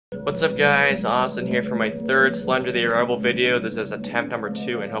What's up guys, Austin here for my third Slender the Arrival video. This is attempt number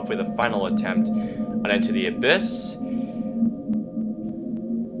 2 and hopefully the final attempt on Into the Abyss.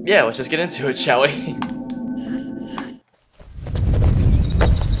 Yeah, let's just get into it, shall we?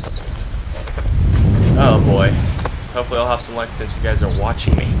 Oh boy. Hopefully I'll have some luck since you guys are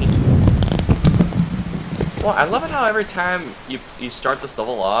watching me. Well, I love it how every time you start this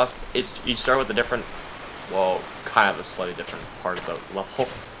level off, you start with a different, well, kind of a slightly different part of the level.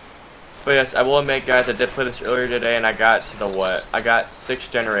 But yes, I will admit, guys, I did play this earlier today, and I got to the I got 6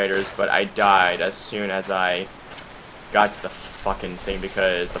 generators, but I died as soon as I got to the fucking thing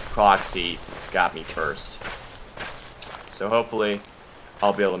because the proxy got me first. So hopefully,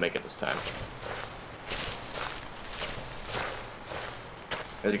 I'll be able to make it this time.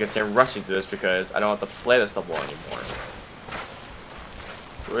 As you can see, I'm rushing through this because I don't have to play this level anymore.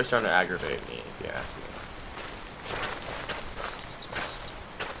 It's really starting to aggravate me, if you ask me.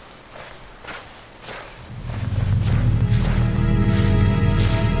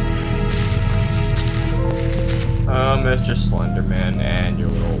 Oh, Mr. Slenderman and your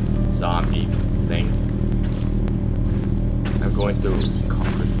little zombie thing. I'm going through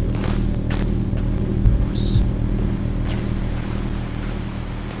concrete.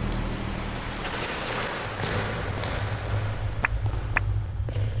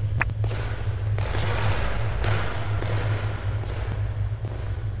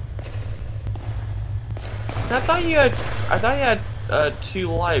 I thought you had 2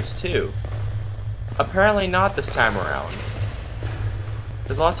 lives too. Apparently not this time around.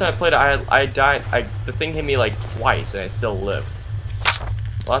 Because last time I played it, I died. The thing hit me like twice, and I still lived.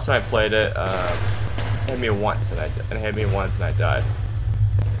 Last time I played it, it hit me once, and it hit me once, and I died.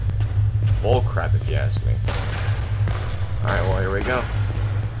 Bull crap, if you ask me. All right, well here we go.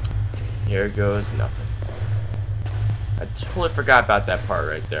 Here goes nothing. I totally forgot about that part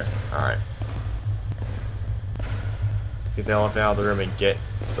right there. All right. Get the elephant out of the room and get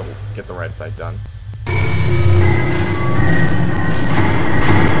the right side done. Get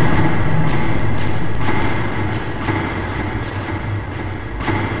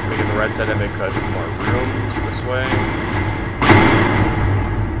the right side of it because there's more rooms this way.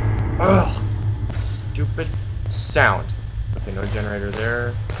 Ugh, stupid sound. Okay, no generator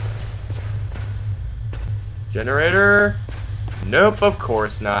there. Generator? Nope, of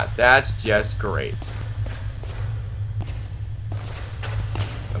course not. That's just great.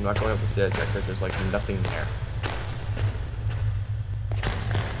 I'm not going up the stairs yet because there's like nothing there.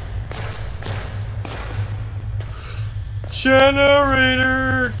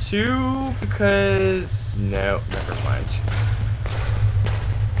 Generator 2 because no, never mind.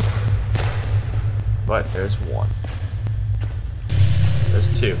 But there's 1. There's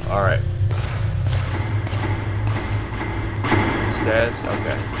 2. All right. Stairs.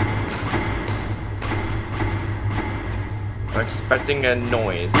 Okay. I'm expecting a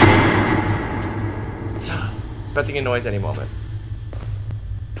noise. Expecting a noise any moment.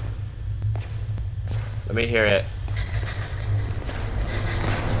 Let me hear it.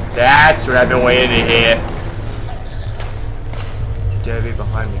 That's what I've been waiting to hear. You dare be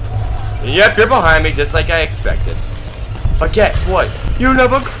behind me. Yep, you're behind me, just like I expected. But guess what? You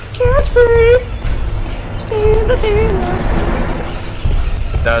never catch me! Stay in the daylight.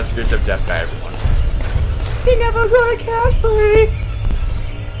 That was Screws Up Deaf Guy, everyone. You're never gonna catch me!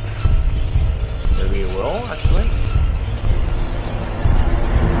 Maybe you will, actually.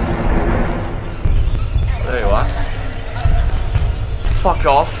 There you are. Fuck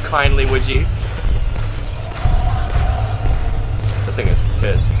off, kindly, would you? That thing is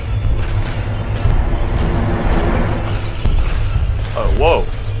pissed. Oh, whoa!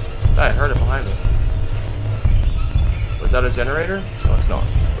 I heard it behind me. Was that a generator? No, it's not.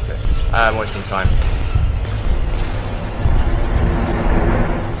 Okay. I'm wasting time.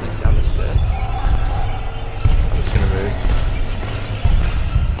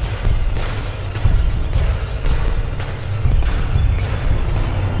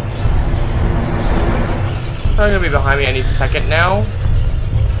 Probably gonna be behind me any second now.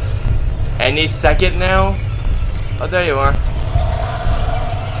 Any second now. Oh, there you are.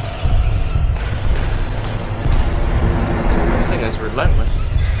 That thing is relentless.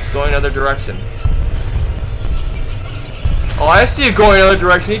 It's going another direction. Oh, I see it going another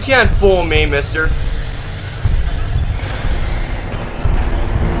direction. You can't fool me, mister.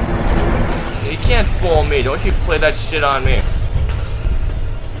 You can't fool me. Don't you play that shit on me.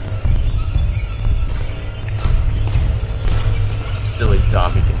 Silly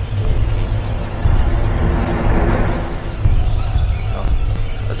zombie can fool me.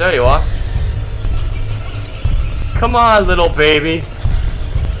 Oh, there you are. Come on, little baby.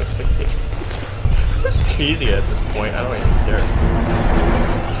 easy at this point. I don't even care.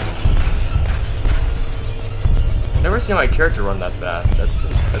 I've never seen my character run that fast.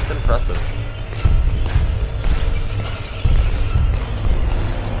 That's impressive.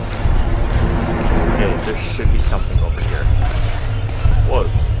 Okay, there should be something over here. Whoa.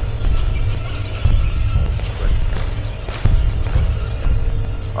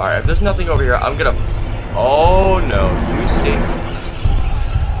 Alright, if there's nothing over here, I'm gonna... Oh no, you stay.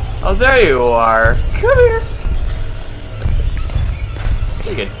 Oh, there you are. Come here.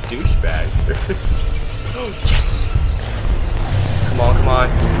 Like a douchebag. Oh, yes. Come on, come on.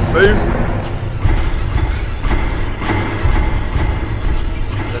 Move.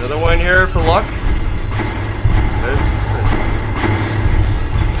 Another one here for luck.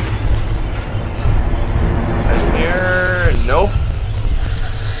 In here. Nope.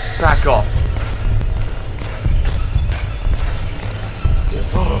 Back off.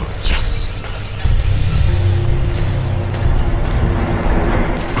 Oh, yes.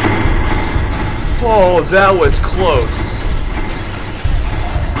 Oh, that was close.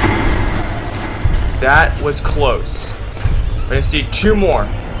 That was close. I'm gonna see two more.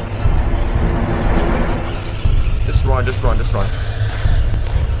 Just run, just run, just run.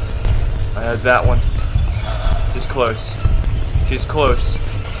 I had that one. She's close. She's close.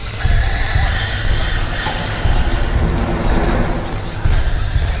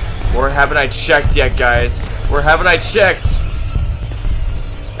 Or haven't I checked yet, guys? Or haven't I checked?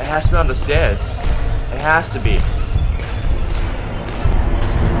 It has to be on the stairs. It has to be.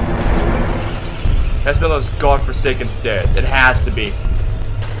 It has to be on those godforsaken stairs. It has to be.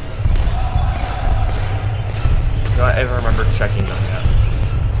 I don't ever remember checking them yet.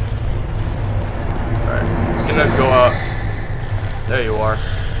 Alright, it's gonna go out. There you are.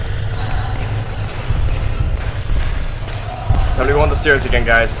 Time to go on the stairs again,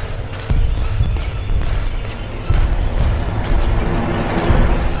 guys.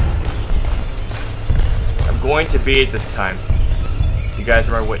 I'm going to beat it this time. You guys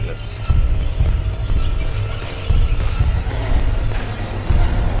are my witness.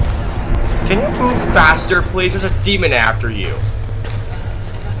 Can you move faster, please? There's a demon after you.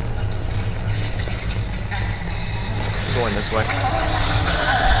 I'm going this way.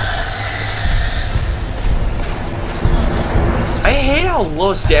 I hate how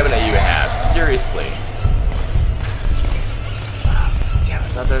low stamina you have. Seriously. Damn it,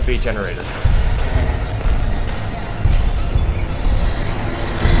 I thought there'd be a generator.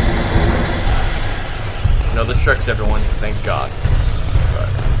 No, the tricks, everyone. Thank God.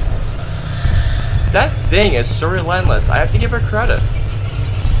 That thing is so relentless. I have to give her credit.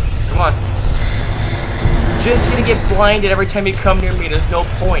 Come on. Just gonna get blinded every time you come near me. There's no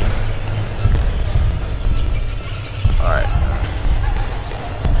point. Alright.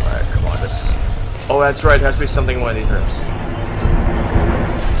 Alright, come on. This. Oh, that's right. There has to be something in one of these rooms.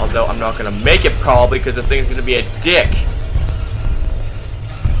 Although I'm not gonna make it probably because this thing is gonna be a dick.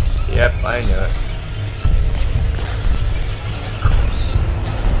 Yep, I knew it.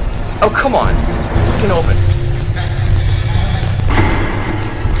 Oh, come on. Fucking open.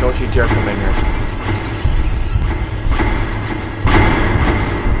 Don't you dare come in here.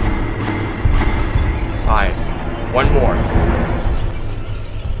 Five. One more.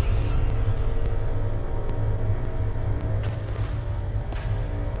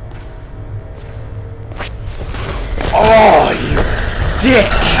 Oh, you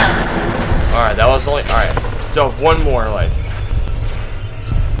dick! Alright, that was only... Alright. So, one more life.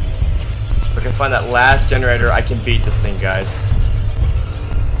 If I can find that last generator, I can beat this thing, guys.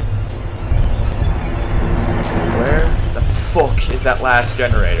 Where the fuck is that last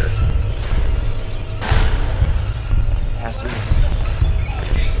generator? It has to be.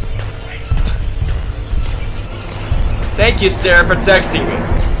 Thank you, Sarah, for texting me.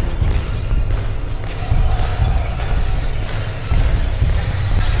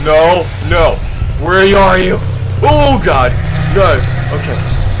 No, no. Where are you? Oh, God. No. Okay.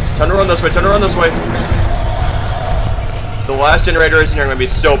 Time to run this way, time to run this way. The last generator isn't here, I'm gonna be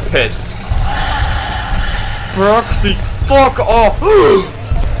so pissed. Fuck the fuck off!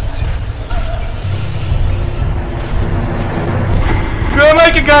 I'm gonna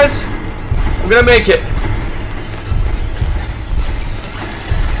make it, guys! I'm gonna make it.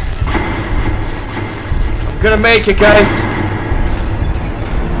 I'm gonna make it, guys.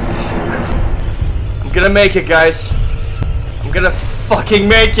 I'm gonna make it, guys. I'm gonna fucking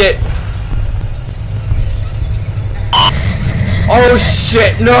make it! Oh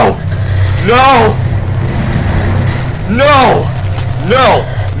shit, no! No! No! No!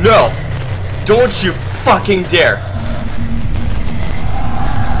 No! Don't you fucking dare!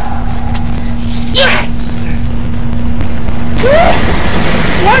 Yes!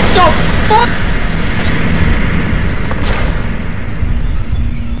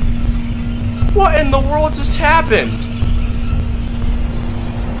 What in the world just happened?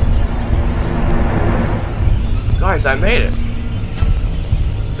 Guys, I made it.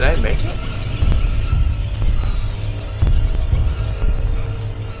 Did I make it?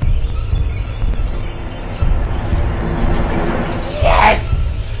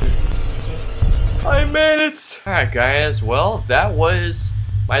 Yes! I made it! Alright guys, well, that was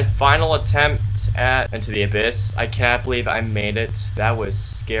my final attempt at Into the Abyss. I can't believe I made it. That was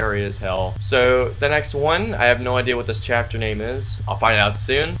scary as hell. So, the next one, I have no idea what this chapter name is. I'll find out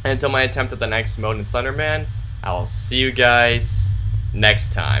soon. And until my attempt at the next mode in Slender Man, I will see you guys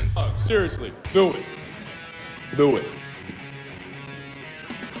next time. Seriously, do it. Do it.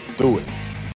 Do it.